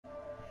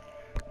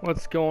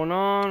What's going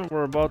on?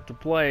 We're about to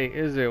play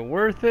Is It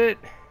Worth It?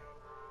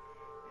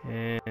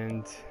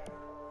 And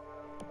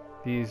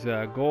these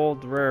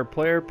gold rare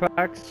player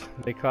packs,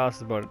 they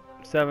cost about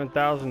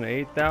 7,000 to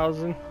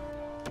 8,000,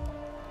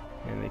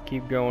 and they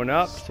keep going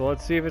up, so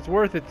let's see if it's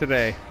worth it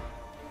today.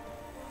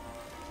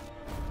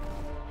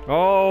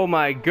 Oh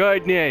my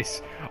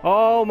goodness!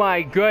 Oh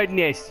my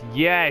goodness!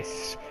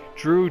 Yes!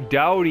 Drew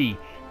Doughty!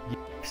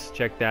 Yes,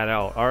 check that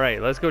out.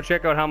 Alright, let's go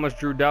check out how much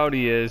Drew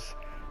Doughty is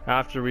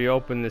after we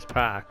open this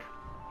pack.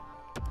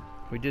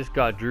 We just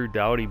got Drew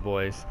Doughty,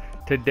 boys.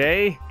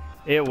 Today,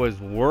 it was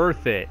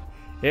worth it.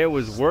 It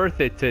was worth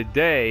it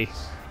today.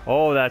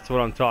 Oh, that's what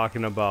I'm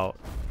talking about.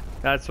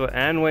 That's what,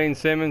 and Wayne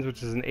Simmons,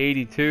 which is an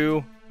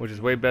 82, which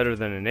is way better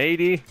than an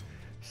 80.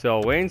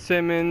 So Wayne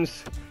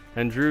Simmons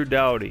and Drew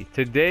Doughty.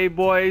 Today,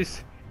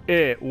 boys,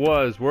 it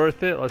was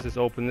worth it. Let's just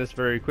open this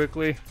very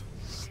quickly.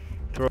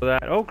 Throw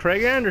that. Oh,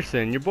 Craig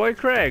Anderson. Your boy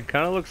Craig.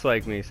 Kind of looks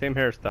like me. Same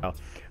hairstyle.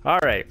 All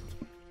right.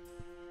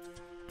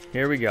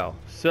 Here we go.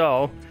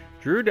 So,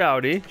 Drew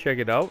Doughty. Check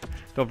it out.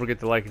 Don't forget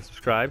to like and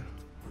subscribe.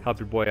 Help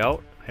your boy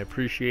out. I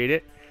appreciate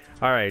it.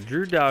 All right.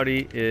 Drew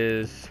Doughty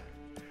is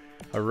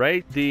a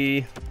right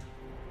D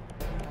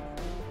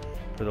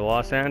for the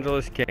Los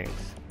Angeles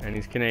Kings. And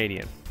he's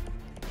Canadian.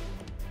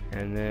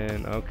 And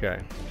then, okay.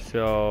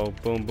 So,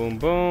 boom, boom,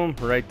 boom.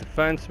 Right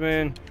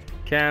defenseman.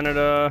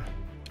 Canada.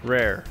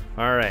 Rare.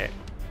 All right.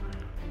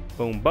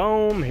 Boom,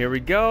 boom. Here we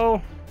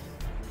go.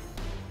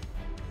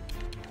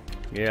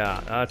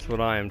 Yeah, that's what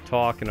I am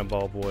talking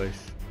about, boys.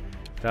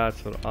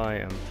 That's what I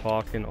am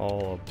talking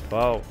all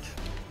about.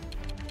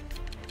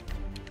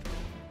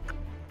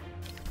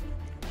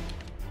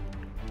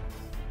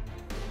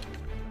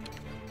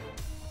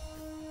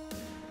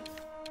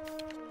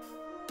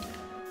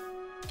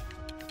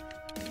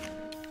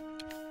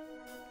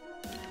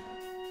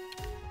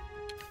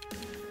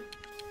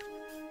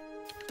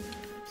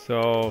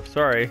 So,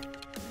 sorry.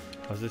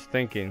 I was just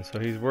thinking. So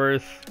he's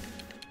worth,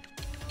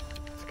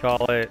 let's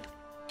call it,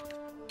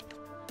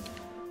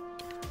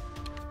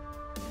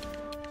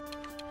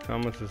 how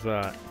much is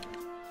that?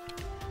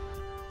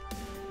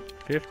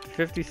 50,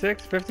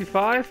 56,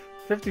 55?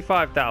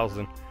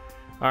 55,000.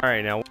 All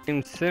right, now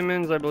Wayne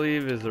Simmons, I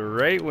believe, is a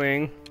right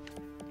wing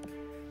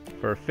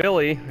for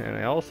Philly, and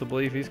I also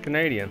believe he's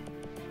Canadian.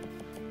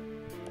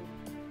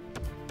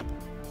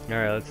 All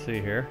right, let's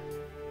see here.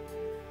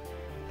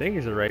 I think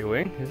he's a right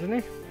wing, isn't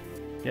he?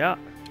 Yeah.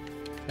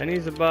 And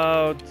he's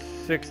about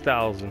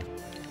 6,000.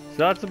 So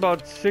that's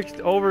about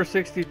over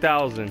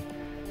 60,000.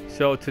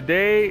 So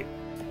today,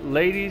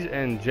 ladies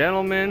and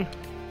gentlemen,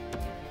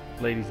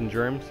 ladies and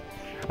germs.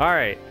 All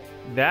right,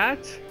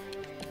 that's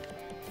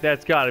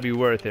got to be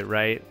worth it,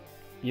 right?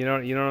 You know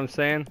what I'm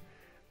saying?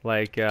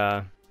 Like,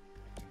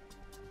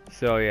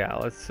 so yeah,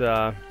 let's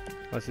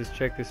just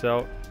check this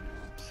out.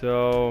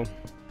 So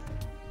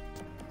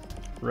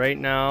right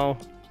now,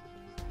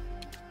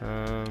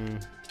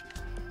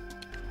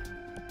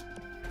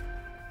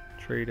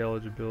 trade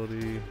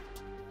eligibility,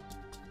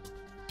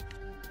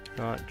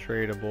 not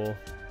tradable.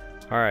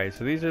 All right,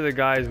 so these are the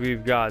guys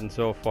we've gotten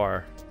so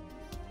far.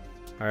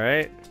 All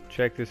right,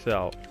 check this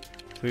out.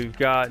 So we've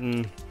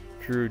gotten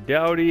Drew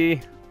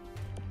Doughty.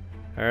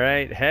 All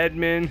right,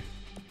 Hedman.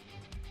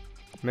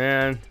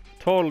 Man,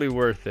 totally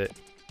worth it.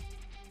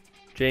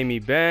 Jamie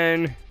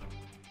Benn,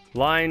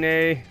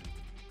 Line,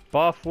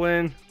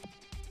 Bufflin.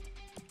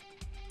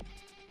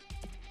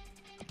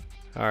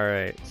 All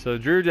right, so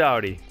Drew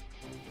Doughty.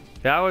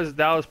 That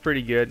was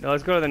pretty good. Now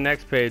let's go to the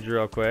next page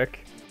real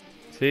quick.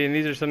 See, and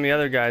these are some of the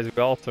other guys we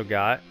also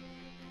got.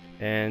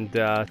 And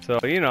so,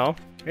 you know,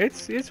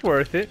 it's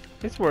worth it.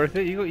 It's worth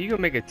it. You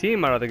can make a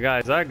team out of the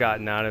guys I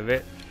gotten out of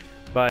it.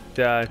 But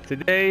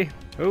today,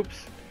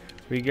 oops,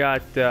 we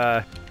got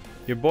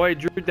your boy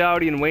Drew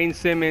Doughty and Wayne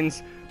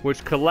Simmons,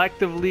 which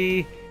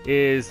collectively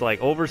is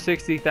like over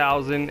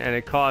 60,000, and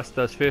it cost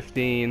us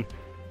 15.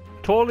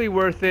 Totally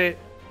worth it.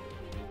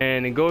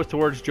 And it goes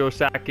towards Joe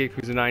Sakic,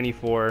 who's a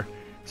 94.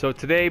 So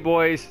today,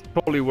 boys,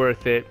 totally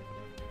worth it.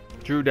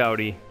 Drew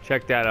Doughty,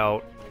 check that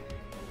out.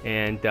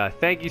 And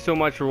thank you so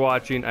much for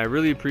watching. I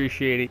really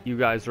appreciate it. You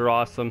guys are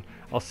awesome.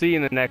 I'll see you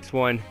in the next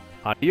one.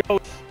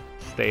 Adios.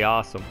 Stay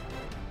awesome.